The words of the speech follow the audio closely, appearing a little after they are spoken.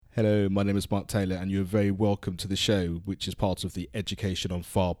Hello, my name is Mark Taylor, and you're very welcome to the show, which is part of the Education on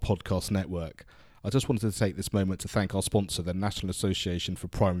Fire podcast network. I just wanted to take this moment to thank our sponsor, the National Association for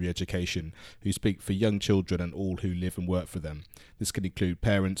Primary Education, who speak for young children and all who live and work for them. This can include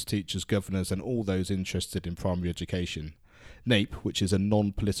parents, teachers, governors, and all those interested in primary education. NAPE, which is a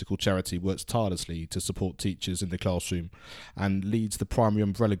non-political charity, works tirelessly to support teachers in the classroom and leads the primary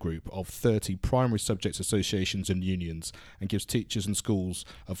umbrella group of 30 primary subject associations and unions, and gives teachers and schools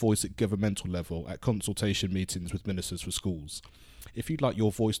a voice at governmental level at consultation meetings with ministers for schools. If you'd like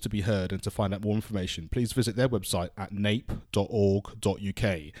your voice to be heard and to find out more information, please visit their website at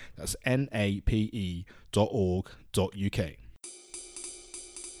nape.org.uk. That's nape.org.uk.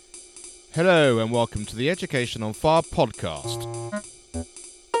 Hello and welcome to the Education on Fire podcast.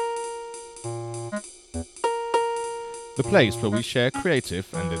 The place where we share creative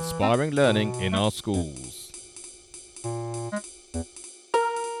and inspiring learning in our schools.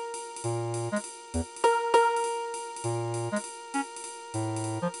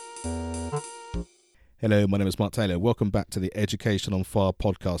 Hello, my name is Mark Taylor. Welcome back to the Education on Fire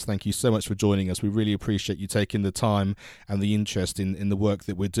podcast. Thank you so much for joining us. We really appreciate you taking the time and the interest in the work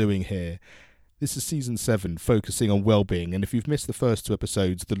that we're doing here. This is season 7, focusing on well-being. And if you've missed the first 2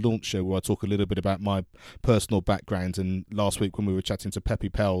 episodes, the launch show where I talk a little bit about my personal background, and last week when we were chatting to Peppy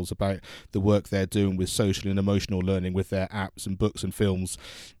Pels about the work they're doing with social and emotional learning with their apps and books and films,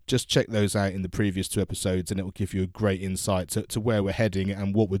 just check those out in the previous 2 episodes and it will give you a great insight to where we're heading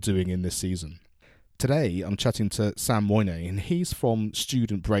and what we're doing in this season. Today, I'm chatting to Sam Moyney, and he's from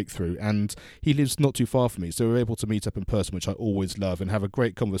Student Breakthrough, and he lives not too far from me, so we're able to meet up in person, which I always love, and have a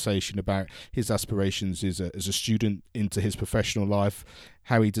great conversation about his aspirations as a student into his professional life,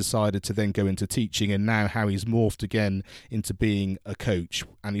 how he decided to then go into teaching, and now how he's morphed again into being a coach,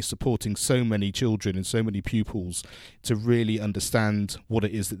 and he's supporting so many children and so many pupils to really understand what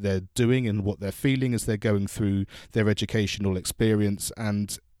it is that they're doing and what they're feeling as they're going through their educational experience.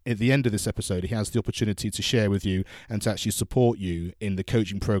 And at the end of this episode, he has the opportunity to share with you and to actually support you in the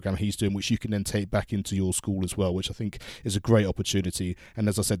coaching program he's doing, which you can then take back into your school as well, which I think is a great opportunity. And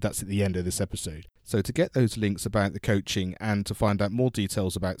as I said, that's at the end of this episode. So to get those links about the coaching and to find out more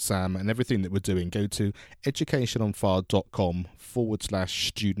details about Sam and everything that we're doing, go to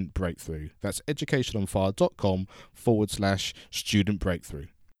educationonfire.com/student breakthrough. That's educationonfire.com/student breakthrough.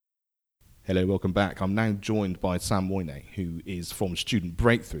 Hello, welcome back. I'm now joined by Sam Moyney, who is from Student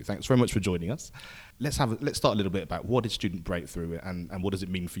Breakthrough. Thanks very much for joining us. Let's start a little bit about what is Student Breakthrough and what does it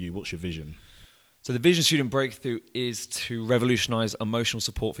mean for you? What's your vision? So the vision of Student Breakthrough is to revolutionise emotional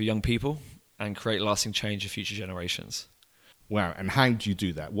support for young people and create lasting change for future generations. Wow, and how do you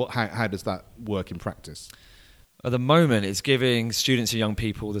do that? How does that work in practice? At the moment, it's giving students and young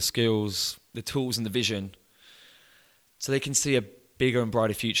people the skills, the tools and the vision so they can see a bigger and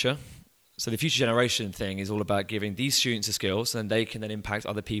brighter future. So the future generation thing is all about giving these students the skills, and they can then impact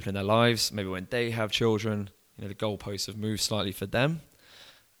other people in their lives. Maybe when they have children, the goalposts have moved slightly for them,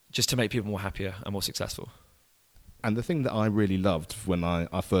 just to make people more happier and more successful. And the thing that I really loved when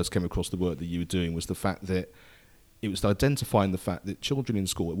I first came across the work that you were doing was the fact that it was identifying the fact that children in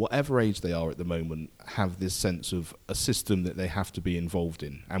school, at whatever age they are at the moment, have this sense of a system that they have to be involved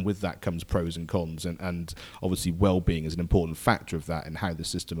in. And with that comes pros and cons. And obviously well-being is an important factor of that and how the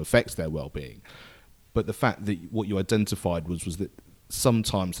system affects their well-being. But the fact that what you identified was that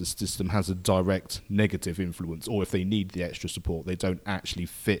sometimes the system has a direct negative influence, or if they need the extra support, they don't actually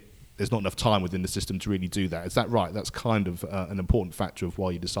fit. There's not enough time within the system to really do that. Is that right? That's kind of an important factor of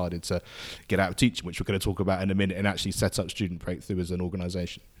why you decided to get out of teaching, which we're going to talk about in a minute, and actually set up Student Breakthrough as an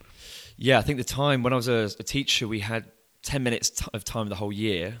organisation. Yeah, I think the time when I was a teacher, we had 10 minutes of time the whole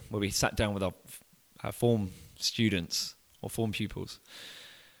year where we sat down with our form students or form pupils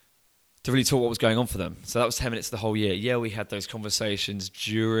to really talk what was going on for them. So that was 10 minutes the whole year. Yeah, we had those conversations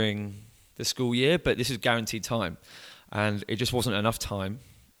during the school year, but this is guaranteed time. And it just wasn't enough time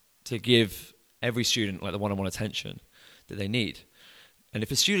to give every student like the one-on-one attention that they need. And if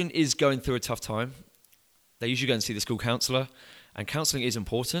a student is going through a tough time, they usually go and see the school counsellor, and counselling is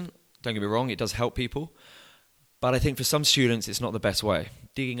important. Don't get me wrong, it does help people. But I think for some students, it's not the best way.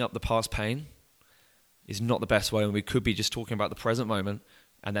 Digging up the past pain is not the best way, and we could be just talking about the present moment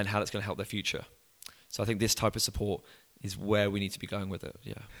and then how that's going to help their future. So I think this type of support is where we need to be going with it,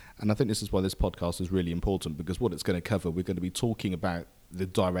 yeah. And I think this is why this podcast is really important, because what it's going to cover, we're going to be talking about the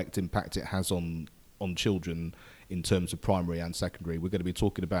direct impact it has on children in terms of primary and secondary. We're going to be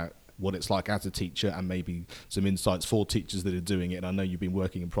talking about what it's like as a teacher and maybe some insights for teachers that are doing it. And I know you've been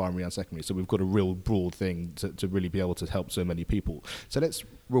working in primary and secondary, so we've got a real broad thing to really be able to help so many people. So let's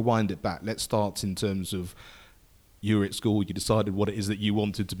rewind it back. Let's start in terms of you were at school, you decided what it is that you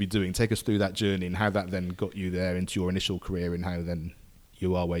wanted to be doing. Take us through that journey and how that then got you there into your initial career and how then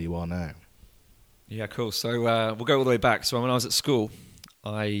you are where you are now. Yeah, cool. So we'll go all the way back. So when I was at school,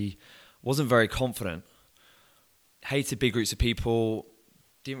 I wasn't very confident. Hated big groups of people,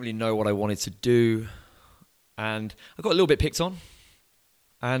 didn't really know what I wanted to do, and I got a little bit picked on.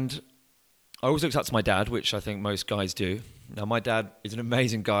 And I always looked up to my dad, which I think most guys do. Now, my dad is an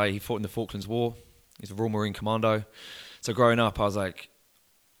amazing guy. He fought in the Falklands War. He's a Royal Marine Commando. So growing up, I was like,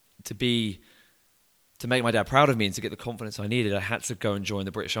 to make my dad proud of me and to get the confidence I needed, I had to go and join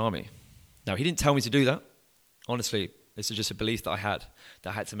the British Army. Now, he didn't tell me to do that. Honestly, this is just a belief that I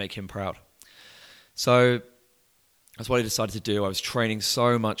had to make him proud. So that's what I decided to do. I was training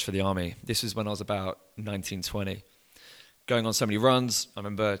so much for the Army. This was when I was about 19, 20. Going on so many runs. I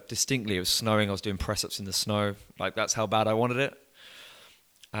remember distinctly it was snowing. I was doing press-ups in the snow. Like, that's how bad I wanted it.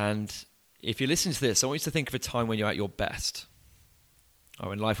 And if you listen to this, I want you to think of a time when you're at your best.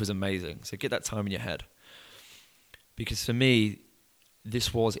 When life was amazing. So get that time in your head. Because for me,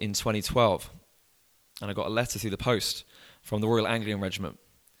 this was in 2012. And I got a letter through the post from the Royal Anglian Regiment.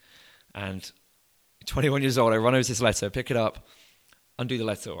 And 21 years old, I run over to this letter, pick it up, undo the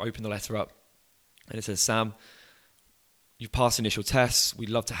letter, or open the letter up. And it says, Sam, you've passed initial tests. We'd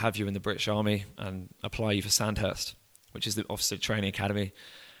love to have you in the British Army and apply you for Sandhurst, which is the Officer Training Academy.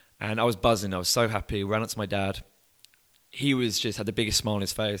 And I was buzzing. I was so happy. Ran up to my dad. He had the biggest smile on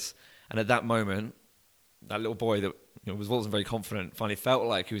his face. And at that moment, that little boy that wasn't very confident finally felt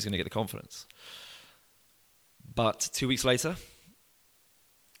like he was going to get the confidence. But 2 weeks later,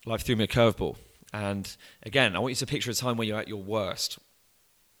 life threw me a curveball. And again, I want you to picture a time when you're at your worst,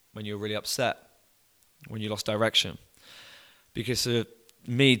 when you're really upset, when you lost direction. Because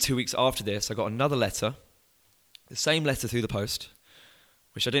me, 2 weeks after this, I got another letter, the same letter through the post,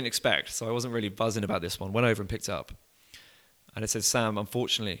 which I didn't expect, so I wasn't really buzzing about this one. Went over and picked it up. And it said, Sam,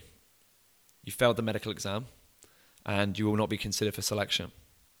 unfortunately, you failed the medical exam and you will not be considered for selection.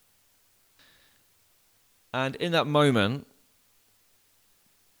 And in that moment,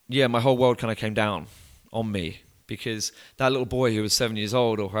 my whole world kind of came down on me, because that little boy who was 7 years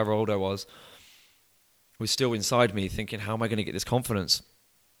old, or however old I was still inside me thinking, how am I going to get this confidence?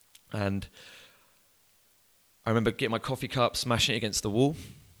 And I remember getting my coffee cup, smashing it against the wall,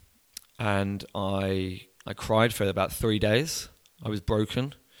 and I cried for about 3 days. I was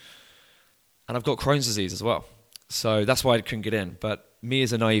broken. And I've got Crohn's disease as well. So that's why I couldn't get in. But me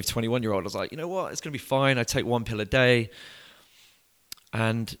as a naive 21-year-old, I was like, you know what? It's going to be fine. I take 1 pill a day.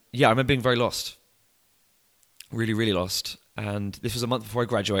 And I remember being very lost. Really, really lost. And this was a month before I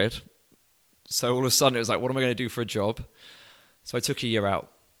graduated. So all of a sudden it was like, what am I going to do for a job? So I took a year out.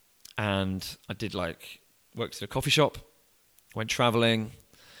 And I did worked at a coffee shop, went traveling.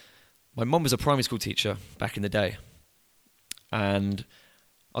 My mum was a primary school teacher back in the day. And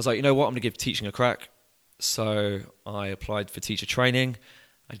I was like, you know what? I'm going to give teaching a crack. So I applied for teacher training.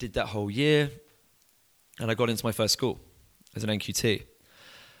 I did that whole year. And I got into my first school as an NQT.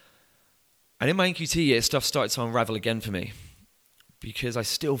 And in my NQT year, stuff started to unravel again for me, because I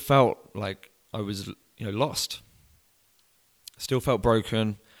still felt like I was, lost. Still felt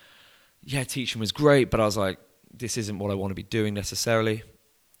broken. Yeah, teaching was great, but I was like, this isn't what I want to be doing necessarily.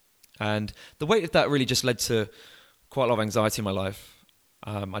 And the weight of that really just led to quite a lot of anxiety in my life.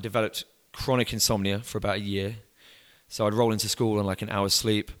 I developed chronic insomnia for about a year. So I'd roll into school on an hour's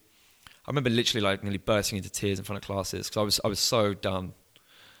sleep. I remember literally nearly bursting into tears in front of classes because I was so done.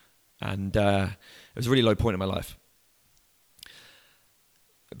 And it was a really low point in my life.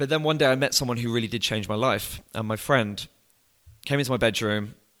 But then one day I met someone who really did change my life. And my friend came into my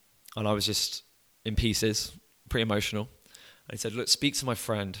bedroom and I was just in pieces, pretty emotional. And he said, look, speak to my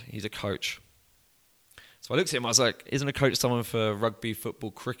friend. He's a coach. So I looked at him, I was like, isn't a coach someone for rugby,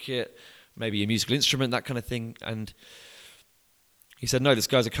 football, cricket, maybe a musical instrument, that kind of thing? And he said, no, this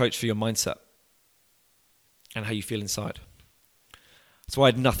guy's a coach for your mindset and how you feel inside. So I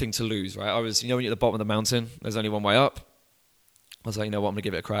had nothing to lose, right? I was, when you're at the bottom of the mountain, there's only one way up. I was like, you know what, I'm going to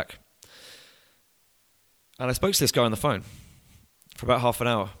give it a crack. And I spoke to this guy on the phone for about half an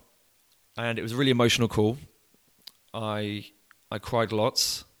hour. And it was a really emotional call. I cried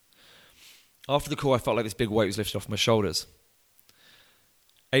lots. After the call, I felt like this big weight was lifted off my shoulders.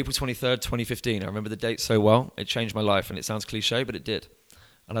 April 23rd, 2015. I remember the date so well. It changed my life, and it sounds cliche, but it did.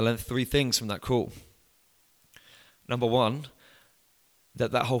 And I learned 3 things from that call. Number 1,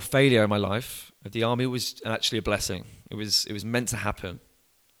 that whole failure in my life of the army was actually a blessing. It was meant to happen.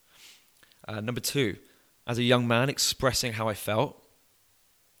 Number 2, as a young man, expressing how I felt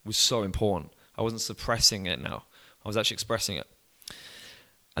was so important. I wasn't suppressing it now. I was actually expressing it.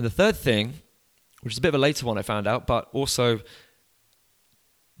 And the third thing which is a bit of a later one I found out, but also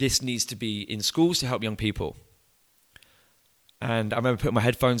this needs to be in schools to help young people. And I remember putting my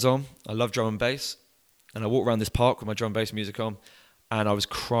headphones on. I love drum and bass. And I walked around this park with my drum and bass music on, and I was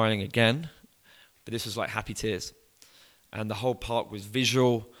crying again. But this was like happy tears. And the whole park was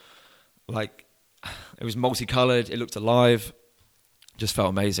visual, like it was multicolored, it looked alive, just felt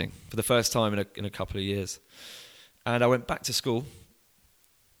amazing for the first time in a couple of years. And I went back to school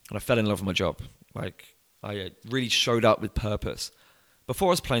and I fell in love with my job. Like I really showed up with purpose. Before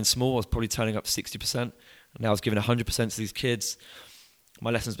I was playing small, I was probably turning up 60%. And now I was giving 100% to these kids. My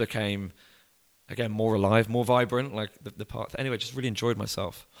lessons became, again, more alive, more vibrant, like the part. Anyway, just really enjoyed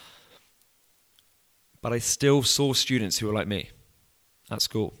myself. But I still saw students who were like me at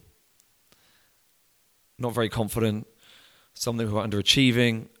school. Not very confident, some of them who were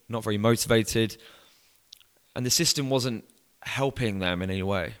underachieving, not very motivated. And the system wasn't helping them in any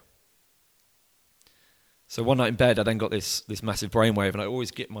way. So one night in bed, I then got this massive brainwave, and I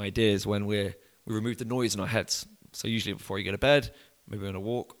always get my ideas when we remove the noise in our heads. So usually before you go to bed, maybe on a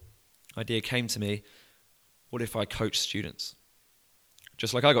walk, idea came to me, what if I coach students?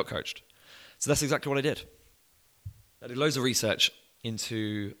 Just like I got coached. So that's exactly what I did. I did loads of research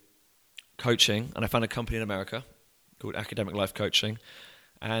into coaching, and I found a company in America called Academic Life Coaching,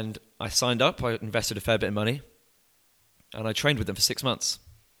 and I signed up. I invested a fair bit of money, and I trained with them for 6 months.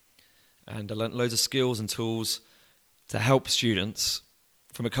 And I learned loads of skills and tools to help students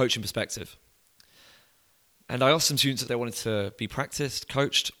from a coaching perspective. And I asked some students if they wanted to be practiced,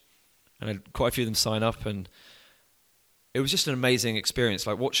 coached, and I had quite a few of them sign up, and it was just an amazing experience,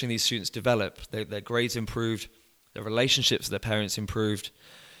 like watching these students develop. Their grades improved, their relationships with their parents improved,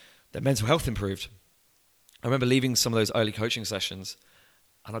 their mental health improved. I remember leaving some of those early coaching sessions,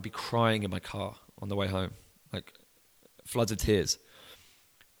 and I'd be crying in my car on the way home, like floods of tears.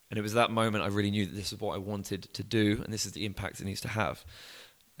 And it was that moment I really knew that this is what I wanted to do, and this is the impact it needs to have.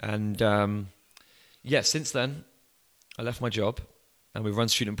 And since then, I left my job, and we've run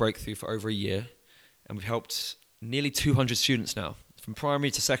Student Breakthrough for over a year, and we've helped nearly 200 students now, from primary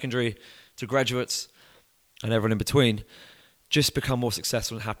to secondary to graduates and everyone in between, just become more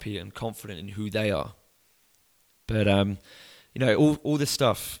successful and happy and confident in who they are. But, all this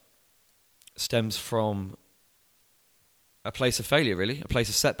stuff stems from a place of failure, really, a place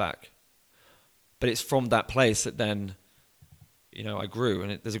of setback. But it's from that place that then, I grew.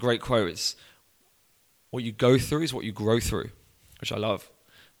 And there's a great quote, it's, what you go through is what you grow through, which I love.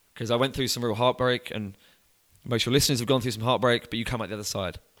 Because I went through some real heartbreak, and most of your listeners have gone through some heartbreak, but you come out the other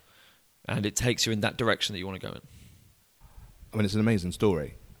side. And it takes you in that direction that you want to go in. I mean, it's an amazing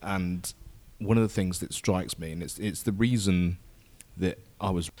story. And one of the things that strikes me, and it's the reason that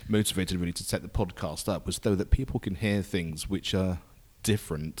I was motivated really to set the podcast up, was so that people can hear things which are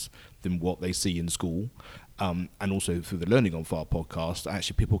different than what they see in school. And also through the Learning on Fire podcast,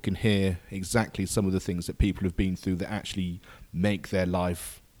 actually people can hear exactly some of the things that people have been through that actually make their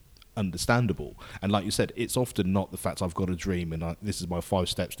life understandable. And like you said, it's often not the fact I've got a dream and this is my 5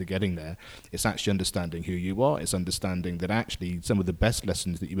 steps to getting there. It's actually understanding who you are. It's understanding that actually some of the best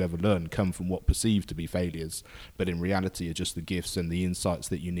lessons that you ever learn come from what perceived to be failures, but in reality are just the gifts and the insights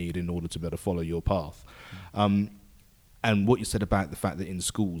that you need in order to be able to follow your path. And what you said about the fact that in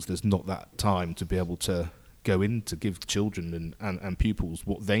schools there's not that time to be able to go in to give children and pupils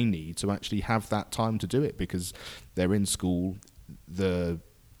what they need to actually have that time to do it, because they're in school, the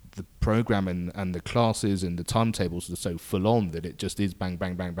program and the classes and the timetables are so full on that it just is bang,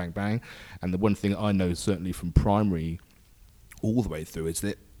 bang, bang, bang, bang. And the one thing I know certainly from primary all the way through is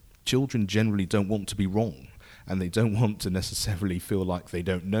that children generally don't want to be wrong, and they don't want to necessarily feel like they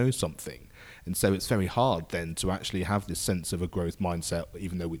don't know something. And so it's very hard then to actually have this sense of a growth mindset,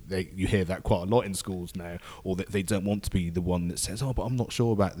 even though you hear that quite a lot in schools now, or that they don't want to be the one that says, oh, but I'm not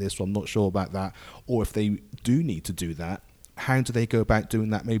sure about this, or I'm not sure about that. Or if they do need to do that, how do they go about doing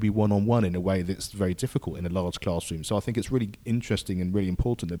that maybe one-on-one in a way that's very difficult in a large classroom? So I think it's really interesting and really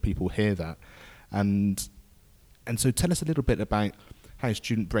important that people hear that. And so tell us a little bit about how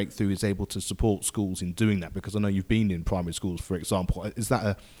Student Breakthrough is able to support schools in doing that, because I know you've been in primary schools, for example. Is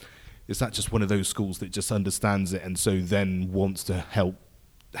that just one of those schools that just understands it and so then wants to help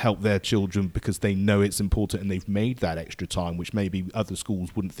their children because they know it's important and they've made that extra time, which maybe other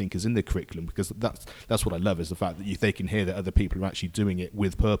schools wouldn't think is in the curriculum? Because that's what I love, is the fact that they can hear that other people are actually doing it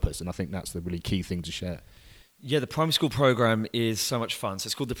with purpose, and I think that's the really key thing to share. Yeah, the primary school program is so much fun. So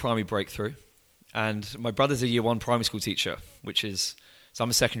it's called the Primary Breakthrough, and my brother's a year 1 primary school teacher, so I'm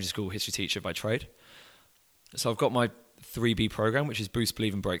a secondary school history teacher by trade. So I've got my 3B program, which is Boost,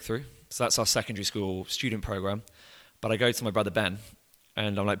 Believe and Breakthrough. So that's our secondary school student program. But I go to my brother Ben,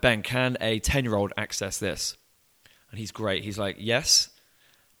 And I'm like, Ben, can a 10-year-old access this? And he's great. He's like, yes,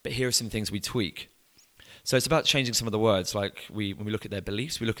 but here are some things we tweak. So it's about changing some of the words. Like when we look at their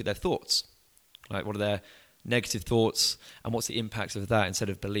beliefs, we look at their thoughts. Like what are their negative thoughts and what's the impact of that instead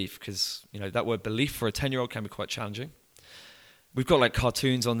of belief? Because, that word belief for a 10-year-old can be quite challenging. We've got like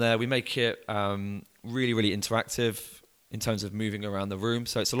cartoons on there. We make it really, really interactive in terms of moving around the room.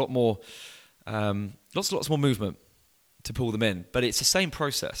 So it's a lot more, lots more movement to pull them in. But it's the same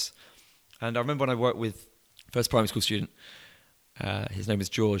process. And I remember when I worked with first primary school student, his name is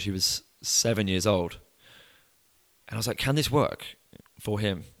George. He was 7 years old. And I was like, can this work for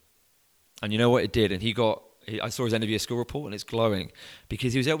him? And you know what? It did. And I saw his end of year school report and it's glowing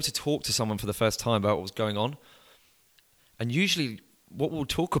because he was able to talk to someone for the first time about what was going on. And usually what we'll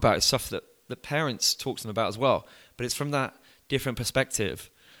talk about is stuff that parents talk to them about as well. But it's from that different perspective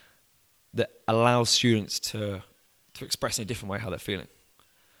that allows students to express in a different way how they're feeling.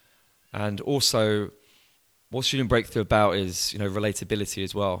 And also, what Student Breakthrough about is, relatability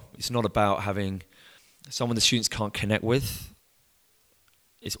as well. It's not about having someone the students can't connect with.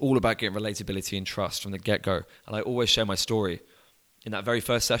 It's all about getting relatability and trust from the get-go. And I always share my story in that very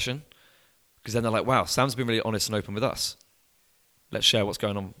first session because then they're like, wow, Sam's been really honest and open with us. Let's share what's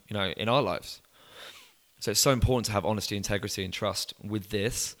going on, in our lives. So it's so important to have honesty, integrity, and trust with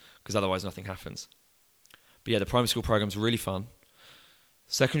this because otherwise nothing happens. But yeah, the primary school program's really fun.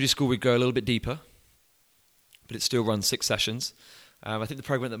 Secondary school, we go a little bit deeper, but it still runs 6 sessions. I think the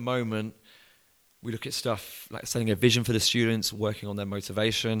program at the moment, we look at stuff like setting a vision for the students, working on their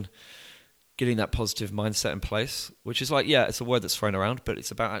motivation, getting that positive mindset in place, which is like, yeah, it's a word that's thrown around, but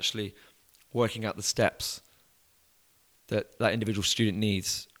it's about actually working out the steps that individual student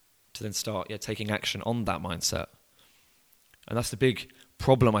needs to then start taking action on that mindset. And that's the big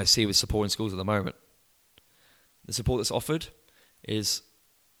problem I see with support in schools at the moment. The support that's offered it's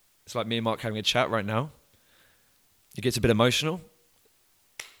like me and Mark having a chat right now. It gets a bit emotional,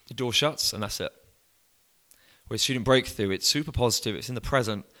 the door shuts, and that's it. Whereas Student Breakthrough, it's super positive, it's in the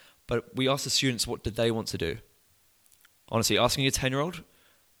present, but we ask the students what do they want to do. Honestly, asking a 10-year-old,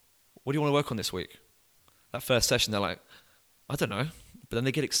 what do you want to work on this week? That first session, they're like, I don't know. But then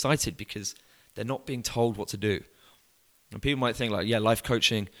they get excited because they're not being told what to do. And people might think like, yeah, life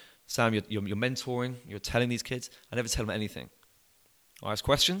coaching, Sam, you're mentoring, you're telling these kids. I never tell them anything. I ask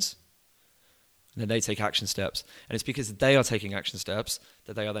questions, and then they take action steps. And it's because they are taking action steps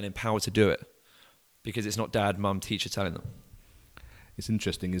that they are then empowered to do it. Because it's not dad, mum, teacher telling them. It's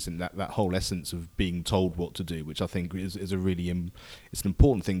interesting, isn't that whole essence of being told what to do, which I think is a really it's an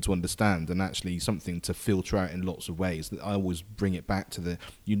important thing to understand and actually something to filter out in lots of ways. That I always bring it back to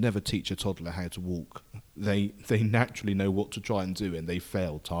you never teach a toddler how to walk. They naturally know what to try and do, and they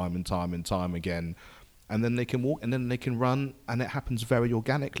fail time and time and time again, and then they can walk and then they can run, and it happens very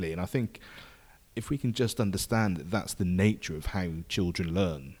organically. And I think if we can just understand that that's the nature of how children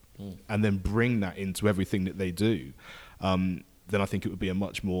learn, and then bring that into everything that they do, then I think it would be a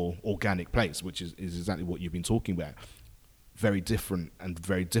much more organic place, which is exactly what you've been talking about. Very different and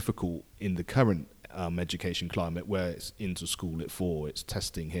very difficult in the current education climate where it's into school at 4, it's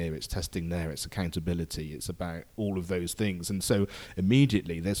testing here, it's testing there, it's accountability, it's about all of those things. And so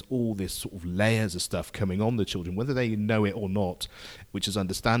immediately there's all this sort of layers of stuff coming on the children, whether they know it or not, which is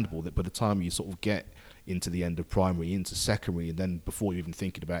understandable that by the time you sort of get into the end of primary, into secondary, and then before you're even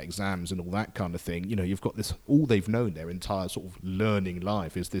thinking about exams and all that kind of thing, you've got this, all they've known their entire sort of learning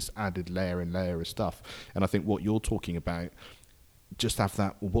life is this added layer and layer of stuff. And I think what you're talking about, just have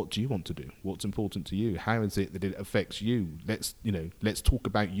that, well, what do you want to do? What's important to you? How is it that it affects you? Let's talk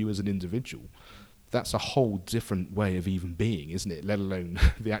about you as an individual. That's a whole different way of even being, isn't it? Let alone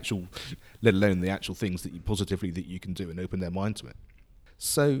the actual things that you can do and open their mind to it.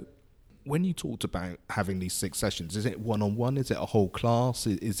 So when you talked about having these 6 sessions, is it one-on-one? Is it a whole class?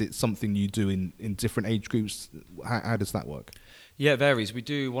 Is it something you do in different age groups? How does that work? Yeah, it varies. We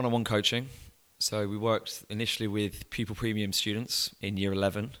do one-on-one coaching. So we worked initially with pupil premium students in year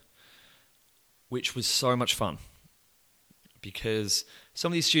 11, which was so much fun because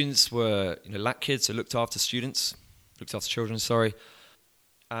some of these students were LAC kids, so looked after children,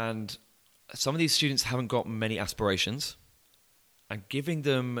 and some of these students haven't got many aspirations, and giving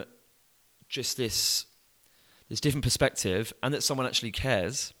them just this different perspective and that someone actually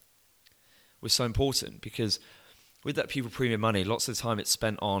cares was so important because with that pupil premium money, lots of the time it's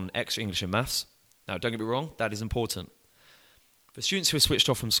spent on extra English and maths. Now, don't get me wrong, that is important. For students who are switched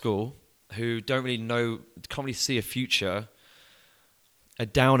off from school, who don't really know, can't really see a future, are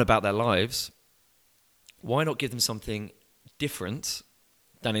down about their lives, why not give them something different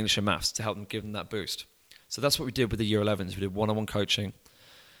than English and maths to help them give them that boost? So that's what we did with the year 11s. We did one-on-one coaching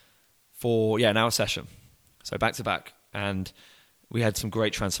for, an hour session. So back to back. And we had some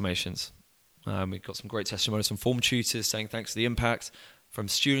great transformations. We got some great testimonies from form tutors saying thanks for the impact, from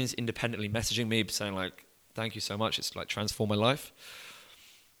students independently messaging me saying like, thank you so much. It's like transformed my life.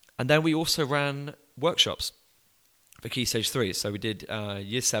 And then we also ran workshops for Key Stage 3. So we did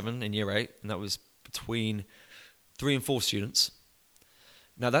year 7 and year 8, and that was between 3 and 4 students.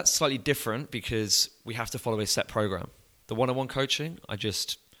 Now that's slightly different because we have to follow a set program. The one-on-one coaching, I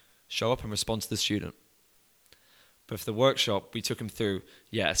just show up and respond to the student. But for the workshop, we took them through,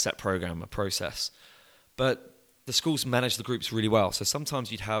 a set program, a process. But the schools manage the groups really well. So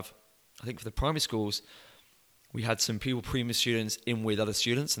sometimes you'd have, I think for the primary schools, we had some pupil premium students in with other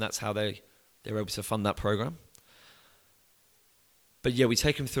students, and that's how they were able to fund that program. But we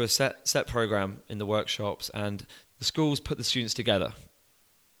take them through a set program in the workshops, and the schools put the students together,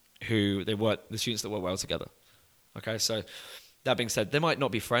 the students that work well together. Okay, so that being said, they might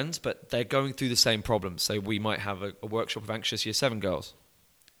not be friends, but they're going through the same problems. So we might have a workshop of anxious year 7 girls.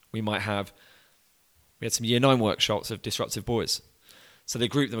 We had some year 9 workshops of disruptive boys. So they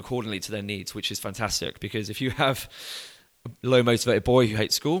group them accordingly to their needs, which is fantastic, because if you have a low motivated boy who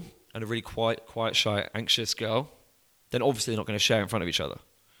hates school and a really quiet, shy, anxious girl, then obviously they're not going to share in front of each other.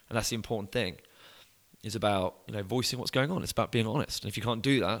 And that's the important thing, is about voicing what's going on. It's about being honest. And if you can't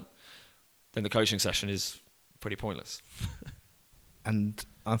do that, then the coaching session is pretty pointless. And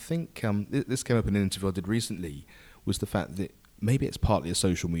I think this came up in an interview I did recently, was the fact that maybe it's partly a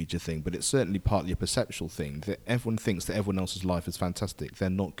social media thing, but it's certainly partly a perceptual thing, that everyone thinks that everyone else's life is fantastic. They're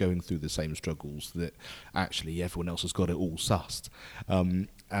not going through the same struggles, that actually everyone else has got it all sussed.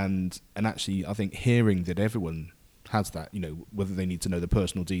 And actually, I think hearing that everyone has that, whether they need to know the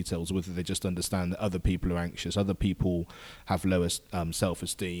personal details, whether they just understand that other people are anxious, other people have lower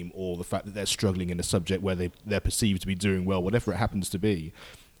self-esteem, or the fact that they're struggling in a subject where they're perceived to be doing well, whatever it happens to be,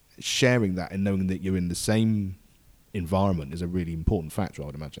 sharing that and knowing that you're in the same environment is a really important factor, I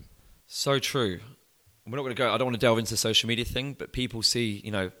would imagine. So true. We're not going to go, I don't want to delve into the social media thing, but people see,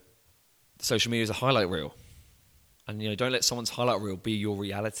 social media as a highlight reel. And, don't let someone's highlight reel be your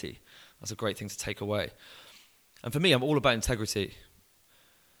reality. That's a great thing to take away. And for me, I'm all about integrity.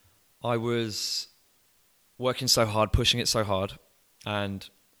 I was working so hard, pushing it so hard, and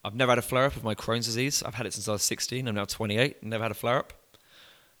I've never had a flare-up of my Crohn's disease. I've had it since I was 16. I'm now 28, never had a flare-up. I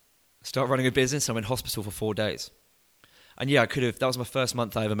started running a business, and I'm in hospital for 4 days. And I could have, that was my first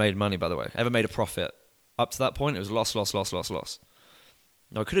month I ever made money, by the way, ever made a profit. Up to that point, it was loss.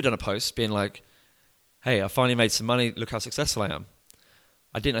 Now, I could have done a post being like, hey, I finally made some money, look how successful I am.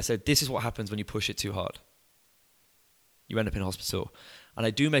 I didn't. I said, this is what happens when you push it too hard. You end up in hospital. And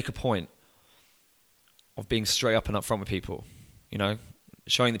I do make a point of being straight up and upfront with people,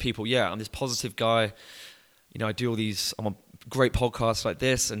 showing the people, I'm this positive guy, I do all these, I'm on great podcasts like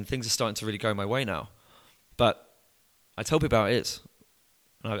this, and things are starting to really go my way now. But I tell people how it is.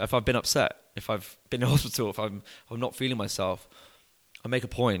 If I've been upset, if I've been in hospital, if I'm not feeling myself, I make a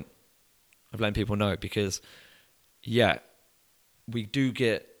point of letting people know, because, we do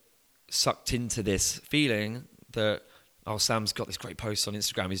get sucked into this feeling that, Sam's got this great post on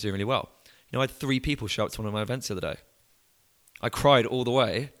Instagram, he's doing really well. I had 3 people show up to one of my events the other day. I cried all the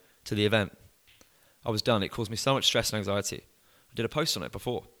way to the event. I was done. It caused me so much stress and anxiety. I did a post on it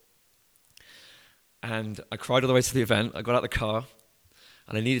before. And I cried all the way to the event. I got out of the car,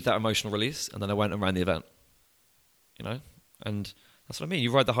 and I needed that emotional release, and then I went and ran the event. And that's what I mean.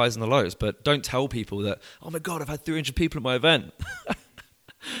 You ride the highs and the lows, but don't tell people that, oh my God, I've had 300 people at my event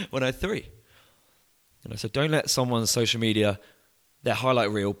when I had 3. So don't let someone's social media, their highlight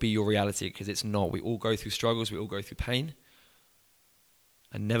reel, be your reality, because it's not. We all go through struggles. We all go through pain.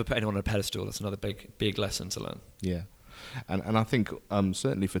 And never put anyone on a pedestal. That's another big lesson to learn. Yeah. And I think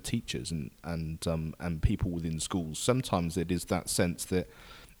certainly for teachers and people within schools, sometimes it is that sense that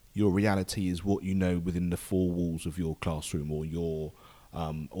your reality is what you know within the 4 walls of your classroom or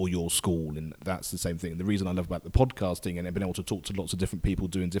your school, and that's the same thing. The reason I love about the podcasting and being able to talk to lots of different people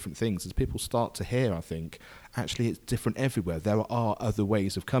doing different things is people start to hear, I think, actually it's different everywhere. There are other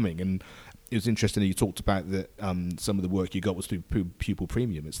ways of coming, and it was interesting that you talked about that some of the work you got was through pupil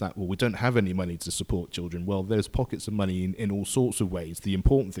premium. It's that, well, we don't have any money to support children. Well, there's pockets of money in all sorts of ways. The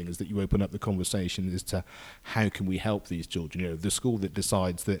important thing is that you open up the conversation as to how can we help these children. The school that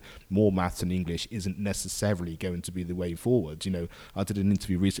decides that more maths and English isn't necessarily going to be the way forward. I did an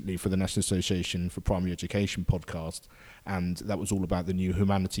interview recently for the National Association for Primary Education podcast, and that was all about the new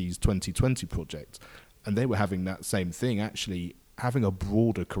Humanities 2020 project. And they were having that same thing, actually, having a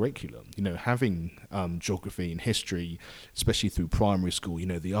broader curriculum, having geography and history, especially through primary school,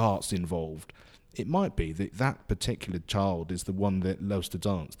 the arts involved, it might be that that particular child is the one that loves to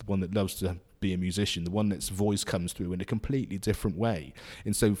dance, the one that loves to be a musician, the one that's voice comes through in a completely different way.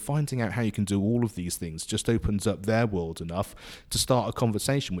 And so finding out how you can do all of these things just opens up their world enough to start a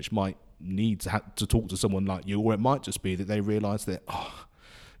conversation which might need to talk to someone like you, or it might just be that they realise that,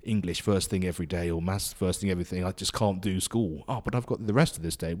 English first thing every day or maths first thing everything, I just can't do school. But I've got the rest of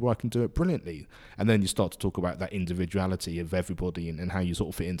this day where I can do it brilliantly. And then you start to talk about that individuality of everybody and how you sort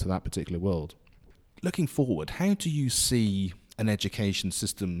of fit into that particular world. Looking forward, how do you see an education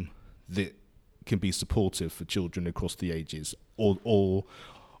system that can be supportive for children across the ages, or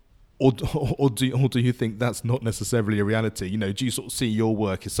do you think that's not necessarily a reality? You know, do you sort of see your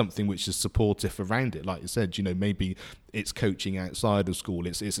work as something which is supportive around it? Like you said, you know, maybe it's coaching outside of school,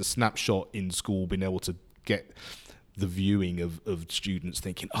 it's a snapshot in school, being able to get the viewing of students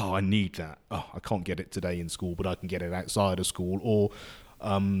thinking, I need that. I can't get it today in school, but I can get it outside of school. Or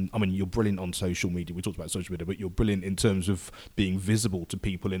I mean, you're brilliant on social media. We talked about social media, but you're brilliant in terms of being visible to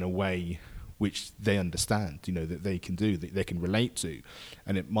people in a way which they understand, you know, that they can do, that they can relate to.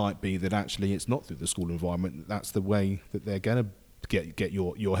 And it might be that actually it's not through the school environment, that's the way that they're going to get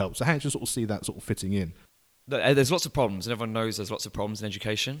your help. So how do you sort of see that sort of fitting in? There's lots of problems, and everyone knows there's lots of problems in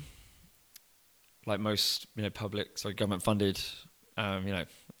education. Like most, government-funded,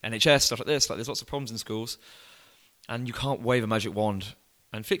 NHS, stuff like this. Like, there's lots of problems in schools, and you can't wave a magic wand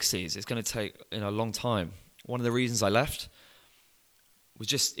and fix these. It's going to take a long time. One of the reasons I left was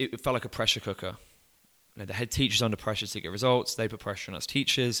just, it felt like a pressure cooker. The head teacher's under pressure to get results. They put pressure on us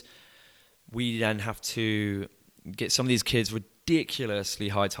teachers. We then have to get some of these kids ridiculously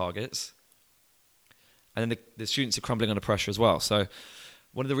high targets. And then the students are crumbling under pressure as well. So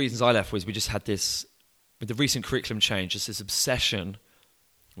one of the reasons I left was we just had this, with the recent curriculum change, just this obsession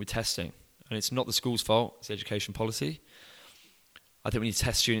with testing. And it's not the school's fault, it's education policy. I think we need to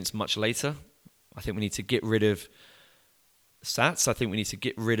test students much later. I think we need to get rid of stats. I think we need to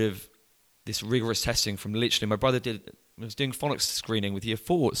get rid of this rigorous testing from literally, my brother was doing phonics screening with year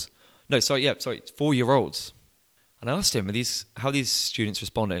 4-year-olds. And I asked him, how are these students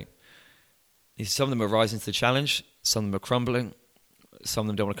responding? Some of them are rising to the challenge, some of them are crumbling, some of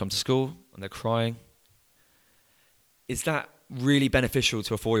them don't want to come to school, and they're crying. Is that really beneficial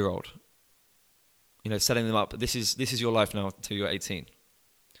to a 4-year-old? Setting them up, this is your life now until you're 18.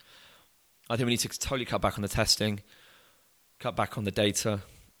 I think we need to totally cut back on the testing, cut back on the data.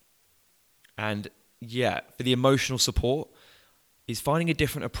 And for the emotional support, is finding a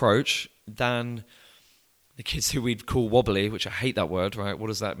different approach than the kids who we'd call wobbly, which I hate that word, right? What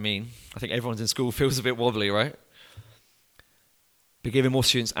does that mean? I think everyone in school feels a bit wobbly, right? But giving more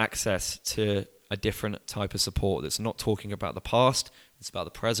students access to a different type of support that's not talking about the past, it's about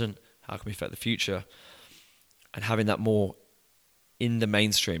the present, how can we affect the future, and having that more in the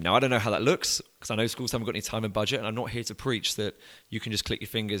mainstream. Now, I don't know how that looks, because I know schools haven't got any time and budget, and I'm not here to preach that you can just click your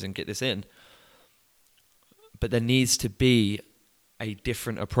fingers and get this in. But there needs to be a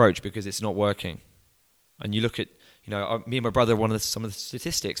different approach, because it's not working. And you look at, me and my brother, some of the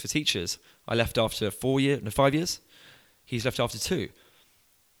statistics for teachers. I left after 5 years. He's left after 2.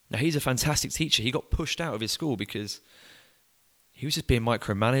 Now, he's a fantastic teacher. He got pushed out of his school because he was just being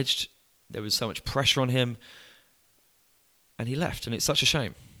micromanaged. There was so much pressure on him. And he left, and it's such a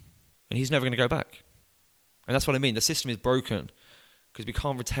shame. And he's never going to go back. And that's what I mean. The system is broken because we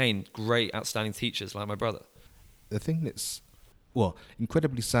can't retain great, outstanding teachers like my brother. The thing that's,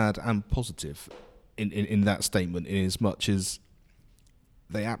 incredibly sad and positive in that statement, in as much as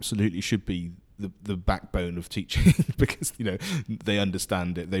they absolutely should be the backbone of teaching because, they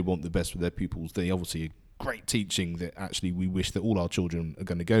understand it, they want the best for their pupils. They obviously are great teaching that actually we wish that all our children are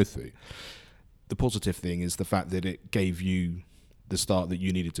going to go through. The positive thing is the fact that it gave you the start that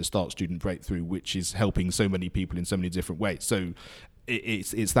you needed to start Student Breakthrough, which is helping so many people in so many different ways. So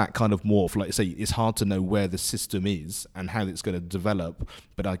it's that kind of morph. Like I say, it's hard to know where the system is and how it's going to develop,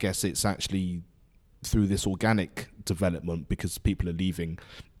 but I guess it's actually through this organic development, because people are leaving,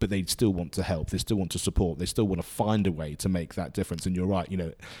 but they still want to help, they still want to support, they still want to find a way to make that difference. And you're right,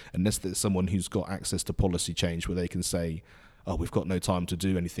 unless there's someone who's got access to policy change where they can say, we've got no time to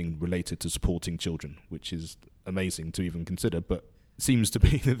do anything related to supporting children, which is amazing to even consider, but it seems to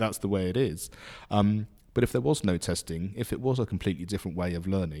be that that's the way it is. But if there was no testing, if it was a completely different way of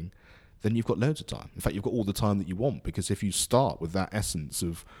learning, then you've got loads of time. In fact, you've got all the time that you want, because if you start with that essence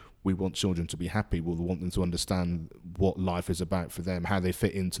of we want children to be happy, we want them to understand what life is about for them, how they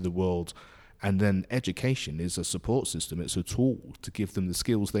fit into the world, and then education is a support system, it's a tool to give them the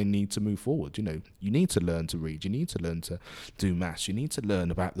skills they need to move forward. You need to learn to read, you need to learn to do maths, you need to learn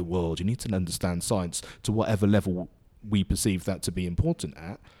about the world, you need to understand science to whatever level we perceive that to be important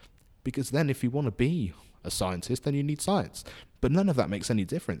at. because then if you want to be a scientist, then you need science. But none of that makes any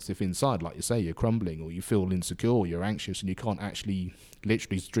difference if inside, like you say, you're crumbling or you feel insecure, you're anxious, and you can't actually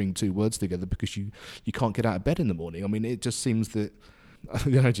literally string two words together because you can't get out of bed in the morning. I mean, it just seems that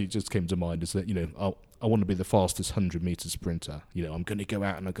the analogy just came to mind is that, I want to be the fastest 100-meter sprinter. I'm going to go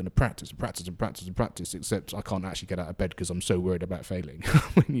out and I'm going to practice, except I can't actually get out of bed because I'm so worried about failing.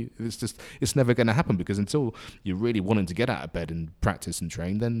 It's never going to happen, because until you're really wanting to get out of bed and practice and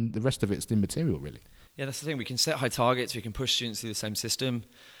train, then the rest of it's immaterial, really. Yeah, that's the thing. We can set high targets. We can push students through the same system,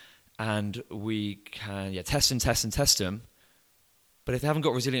 and we can test them. But if they haven't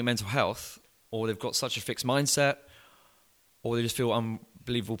got resilient mental health, or they've got such a fixed mindset, or they just feel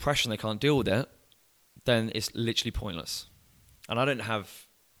unbelievable pressure and they can't deal with it, then it's literally pointless. And I don't have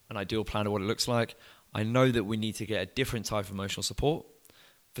an ideal plan of what it looks like. I know that we need to get a different type of emotional support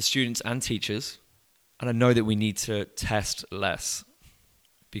for students and teachers. And I know that we need to test less.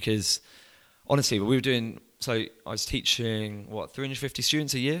 Because honestly, I was teaching, 350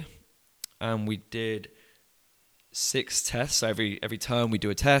 students a year? And we did 6 tests. So every term we do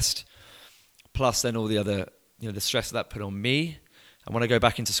a test, plus then all the other, the stress that put on me. And when I go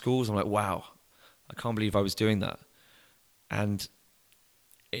back into schools, I'm like, wow, I can't believe I was doing that. And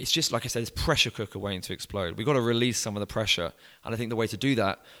it's just, like I said, this pressure cooker waiting to explode. We've got to release some of the pressure. And I think the way to do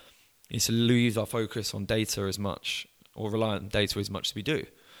that is to lose our focus on data as much, or rely on data as much as we do.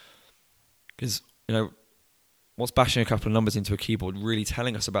 Because, what's bashing a couple of numbers into a keyboard really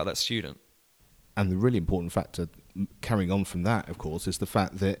telling us about that student? And the really important factor, carrying on from that, of course, is the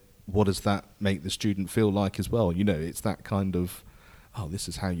fact that what does that make the student feel like as well? It's that kind of, this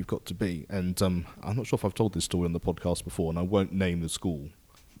is how you've got to be. And I'm not sure if I've told this story on the podcast before, and I won't name the school,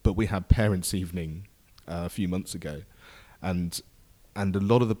 but we had parents' evening a few months ago, and a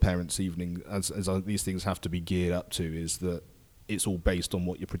lot of the parents' evening, as these things have to be geared up to, is that it's all based on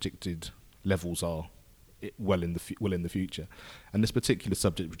what your predicted levels are well in the future. And this particular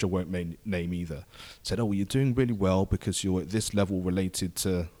subject, which I won't name either, said, well, you're doing really well because you're at this level related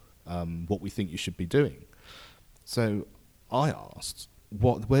to what we think you should be doing. So I asked,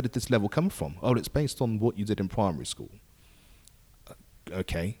 where did this level come from? Oh, it's based on what you did in primary school.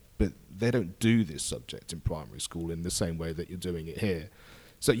 Okay, but they don't do this subject in primary school in the same way that you're doing it here.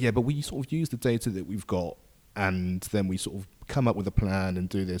 So yeah, but we sort of use the data that we've got, and then we sort of come up with a plan and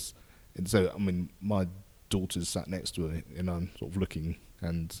do this. And so, my daughter's sat next to her, and I'm sort of looking,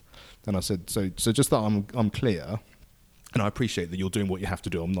 and then I said, so just that I'm clear, and I appreciate that you're doing what you have to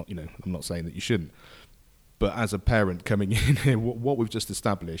do. I'm not saying that you shouldn't. But as a parent coming in here, what we've just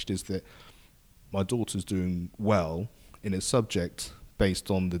established is that my daughter's doing well in a subject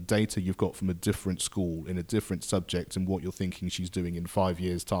based on the data you've got from a different school in a different subject and what you're thinking she's doing in 5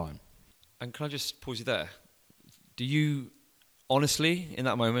 years' time. And can I just pause you there? Do you honestly, in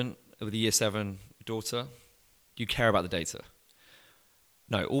that moment with the Year 7 daughter, do you care about the data?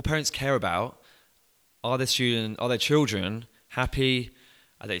 No, all parents care about, are their children happy?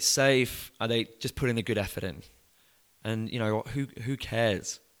 Are they safe? Are they just putting a good effort in? And who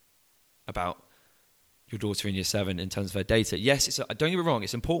cares about your daughter in Year 7 in terms of her data? Yes, don't get me wrong,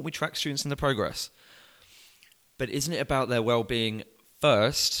 it's important we track students and their progress. But isn't it about their well-being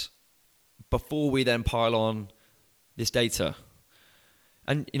first before we then pile on this data?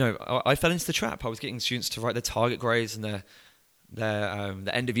 And, I fell into the trap. I was getting students to write their target grades and their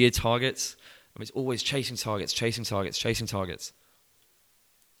end-of-year targets. It's always chasing targets.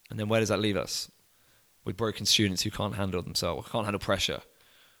 And then where does that leave us? With broken students who can't handle themselves, can't handle pressure,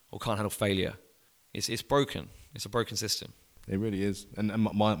 or can't handle failure. It's broken. It's a broken system. It really is. And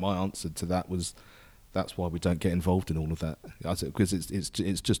my answer to that was, that's why we don't get involved in all of that. Because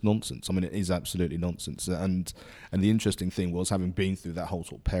it's just nonsense. It is absolutely nonsense. And the interesting thing was, having been through that whole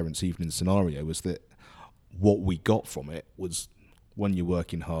sort of parents' evening scenario, was that what we got from it was, one, you're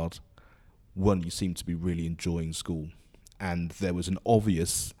working hard, one, you seem to be really enjoying school, and there was an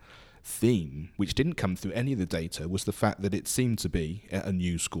obvious theme, which didn't come through any of the data, was the fact that it seemed to be at a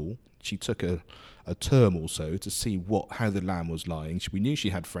new school. She took a term or so to see how the land was lying. We knew she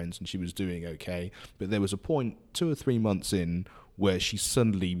had friends and she was doing okay, but there was a point 2 or 3 months in where she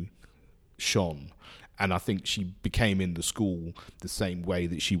suddenly shone, and I think she became in the school the same way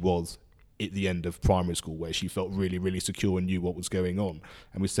that she was at the end of primary school, where she felt really, really secure and knew what was going on.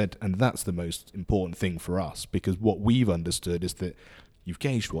 And we said, and that's the most important thing for us, because what we've understood is that you've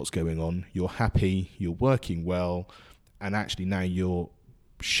gauged what's going on, you're happy, you're working well, and actually now you're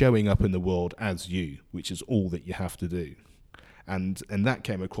showing up in the world as you, which is all that you have to do. And that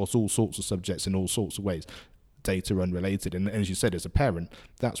came across all sorts of subjects in all sorts of ways. data unrelated. And as you said, as a parent,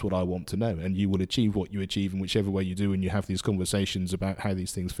 that's what I want to know. And you will achieve what you achieve in whichever way you do, and you have these conversations about how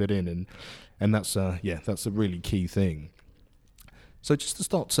these things fit in. And that's that's a really key thing. So just to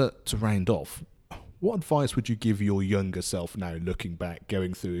start to round off, what advice would you give your younger self now, looking back,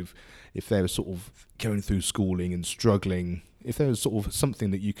 going through, if they were sort of going through schooling and struggling, if there was sort of something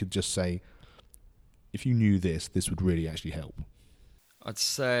that you could just say, if you knew this would really actually help? I'd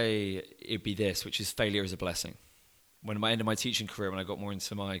say it'd be this, which is failure is a blessing. When I ended my teaching career, when I got more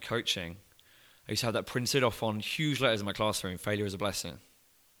into my coaching, I used to have that printed off on huge letters in my classroom, failure is a blessing.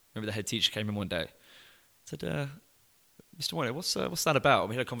 Remember the head teacher came in one day, said, Mr. Warner, what's that about?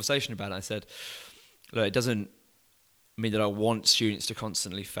 We had a conversation about it. I said, look, it doesn't mean that I want students to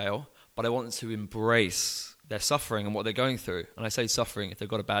constantly fail, but I want them to embrace their suffering and what they're going through. And I say suffering if they've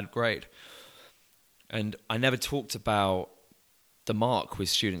got a bad grade. And I never talked about the mark with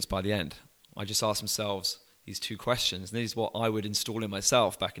students by the end. I just asked themselves these two questions. And this is what I would install in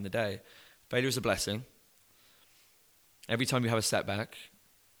myself back in the day. Failure is a blessing. Every time you have a setback,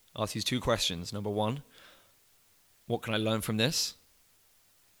 ask these two questions. Number one, what can I learn from this?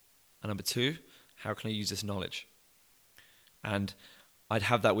 And number two, how can I use this knowledge? And I'd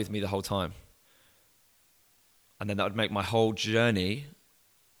have that with me the whole time. And then that would make my whole journey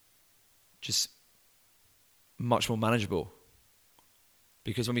just much more manageable.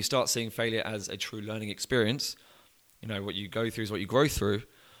 Because when we start seeing failure as a true learning experience, what you go through is what you grow through,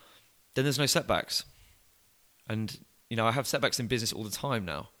 then there's no setbacks. And, I have setbacks in business all the time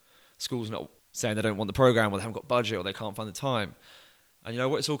now. Schools not saying they don't want the program, or they haven't got budget, or they can't find the time. And you know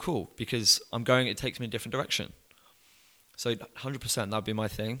what? It's all cool, because it takes me in a different direction. So 100% that would be my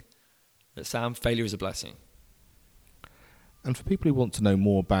thing. That Sam, failure is a blessing. And for people who want to know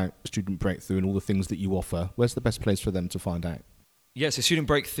more about Student Breakthrough and all the things that you offer, where's the best place for them to find out? Yeah, so Student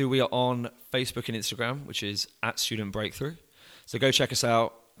Breakthrough, we are on Facebook and Instagram, which is @Student Breakthrough. So go check us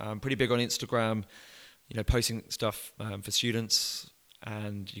out. I'm pretty big on Instagram, posting stuff for students,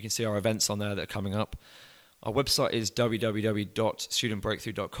 and you can see our events on there that are coming up. Our website is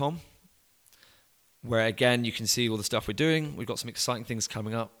www.studentbreakthrough.com, where again you can see all the stuff we're doing. We've got some exciting things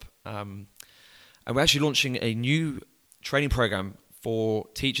coming up, and we're actually launching a new training program for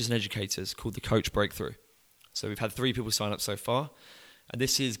teachers and educators called the Coach Breakthrough. So we've had 3 people sign up so far, and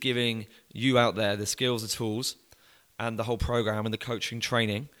this is giving you out there the skills, the tools, and the whole program and the coaching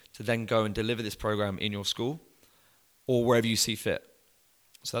training to then go and deliver this program in your school or wherever you see fit.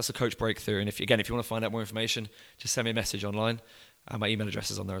 So that's the Coach Breakthrough. And if you want to find out more information, just send me a message online. My email address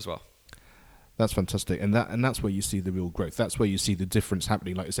is on there as well. That's fantastic. And that's where you see the real growth. That's where you see the difference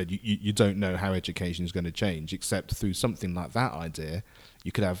happening. Like I said, you don't know how education is going to change, except through something like that idea.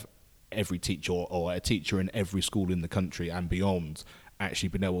 You could have every teacher or a teacher in every school in the country and beyond actually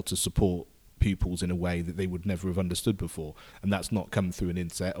been able to support pupils in a way that they would never have understood before. And that's not come through an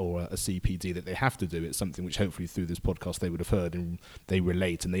INSET or a CPD that they have to do. It's something which hopefully through this podcast they would have heard, and they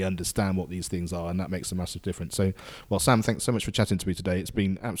relate and they understand what these things are, and that makes a massive difference. So, well, Sam, thanks so much for chatting to me today. It's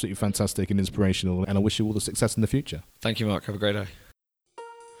been absolutely fantastic and inspirational, and I wish you all the success in the future. Thank you, Mark. Have a great day.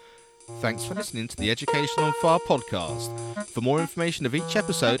 Thanks for listening to the Education on Fire podcast. For more information of each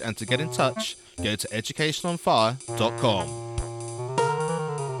episode and to get in touch, go to educationonfire.com.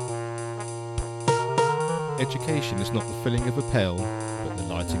 Education is not the filling of a pail, but the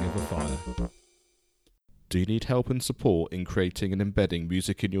lighting of a fire. Do you need help and support in creating and embedding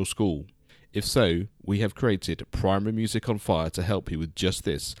music in your school? If so, we have created Primary Music on Fire to help you with just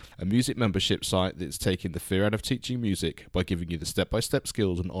this, a music membership site that's taking the fear out of teaching music by giving you the step-by-step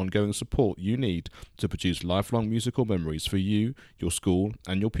skills and ongoing support you need to produce lifelong musical memories for you, your school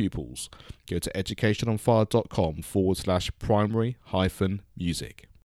and your pupils. Go to educationonfire.com/primary-music.